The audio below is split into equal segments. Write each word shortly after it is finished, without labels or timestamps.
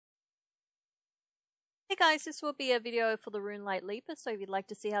Hey guys, this will be a video for the Runelight Leaper, so if you'd like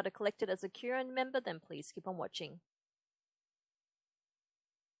to see how to collect it as a Kyrian member, then please keep on watching.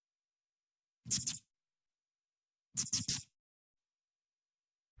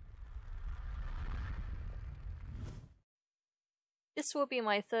 This will be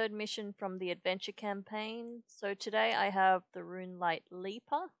my third mission from the adventure campaign. So today I have the Runelight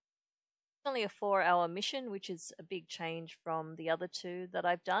Leaper. It's only a 4-hour mission, which is a big change from the other two that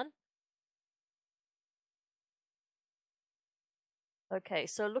I've done. Okay,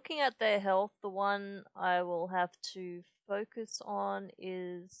 so looking at their health, the one I will have to focus on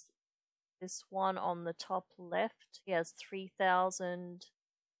is this one on the top left. He has 3,000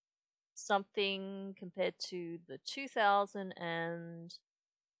 something compared to the 2,000 and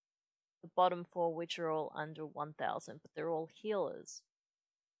the bottom four, which are all under 1,000, but they're all healers.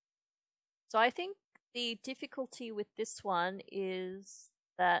 So I think the difficulty with this one is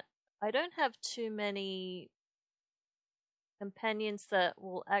that I don't have too many companions that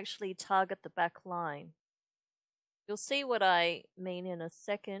will actually target the back line. You'll see what I mean in a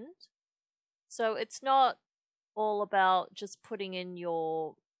second. So it's not all about just putting in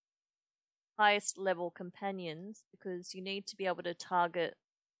your highest level companions, because you need to be able to target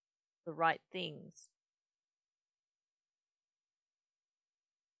the right things.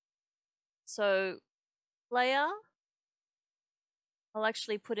 So player, I'll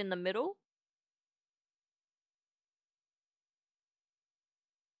actually put in the middle.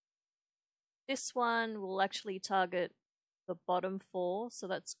 This one will actually target the bottom four, so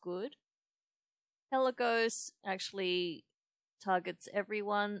that's good. Pelagos actually targets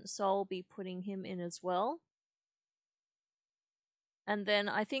everyone, so I'll be putting him in as well. And then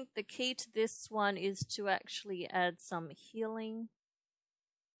I think the key to this one is to actually add some healing.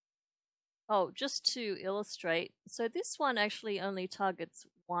 Oh, just to illustrate, so this one actually only targets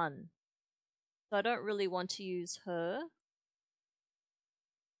one. So I don't really want to use her.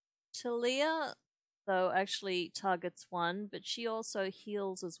 Talia, though, actually targets one, but she also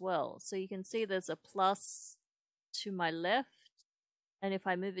heals as well. So you can see there's a plus to my left, and if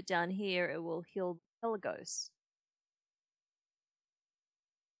I move it down here, it will heal Pelagos.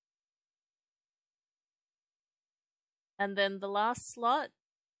 And then the last slot,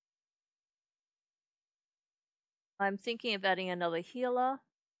 I'm thinking of adding another healer,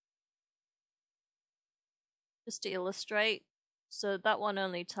 just to illustrate. So that one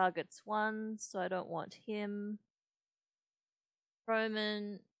only targets one, so I don't want him.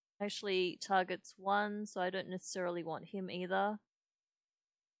 Roman actually targets one, so I don't necessarily want him either.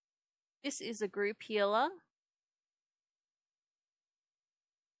 This is a group healer,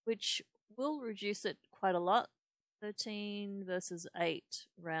 which will reduce it quite a lot. 13 versus 8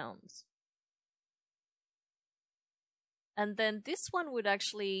 rounds. And then this one would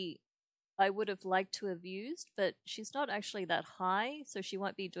actually, I would have liked to have used, but she's not actually that high, so she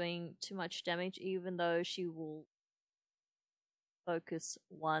won't be doing too much damage, even though she will focus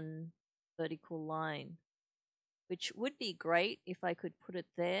one vertical line, which would be great if I could put it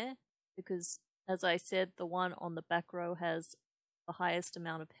there, because as I said, the one on the back row has the highest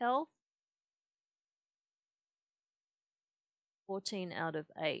amount of health. 14 out of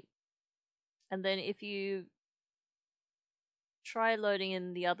 8. And then if you try loading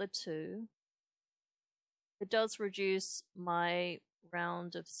in the other two, it does reduce my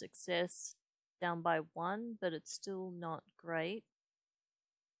round of success down by 1, but it's still not great.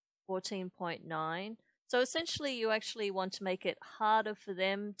 14.9. So essentially you actually want to make it harder for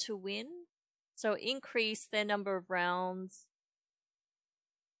them to win. So increase their number of rounds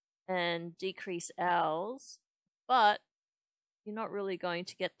and decrease ours, but you're not really going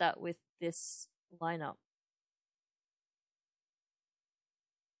to get that with this lineup.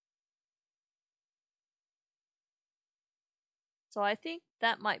 So I think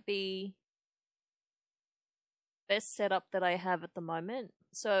that might be the best setup that I have at the moment.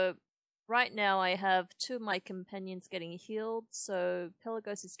 So right now I have 2 of my companions getting healed. So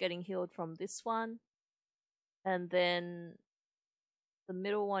Pelagos is getting healed from this one, and then the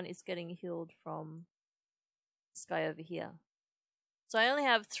middle one is getting healed from this guy over here. So I only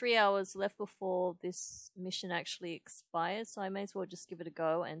have 3 hours left before this mission actually expires, so I may as well just give it a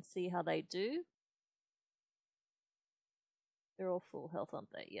go and see how they do. They're all full health,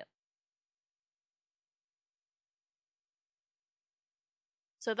 aren't they? Yep.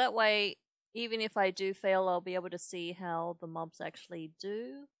 So that way, even if I do fail, I'll be able to see how the mobs actually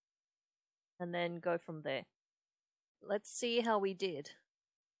do, and then go from there. Let's see how we did.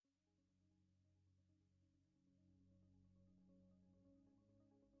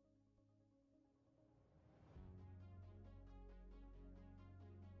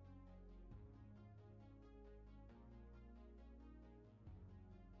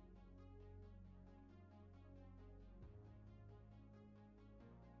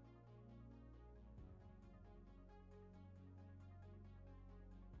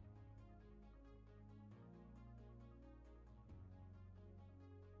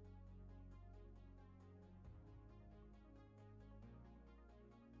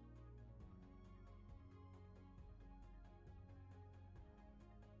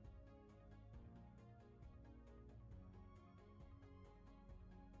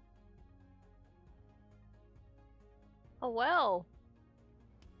 Oh well.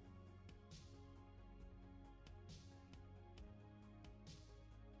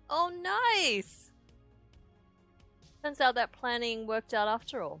 Oh nice! Turns out that planning worked out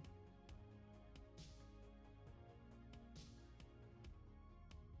after all.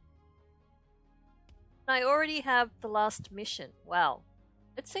 I already have the last mission. Wow.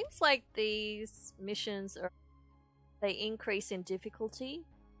 It seems like these missions are they increase in difficulty.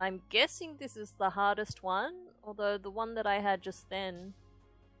 I'm guessing this is the hardest one, although the one that I had just then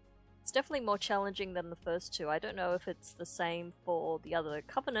it's definitely more challenging than the first two. I don't know if it's the same for the other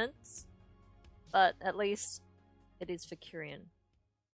covenants, but at least it is for Kyrian.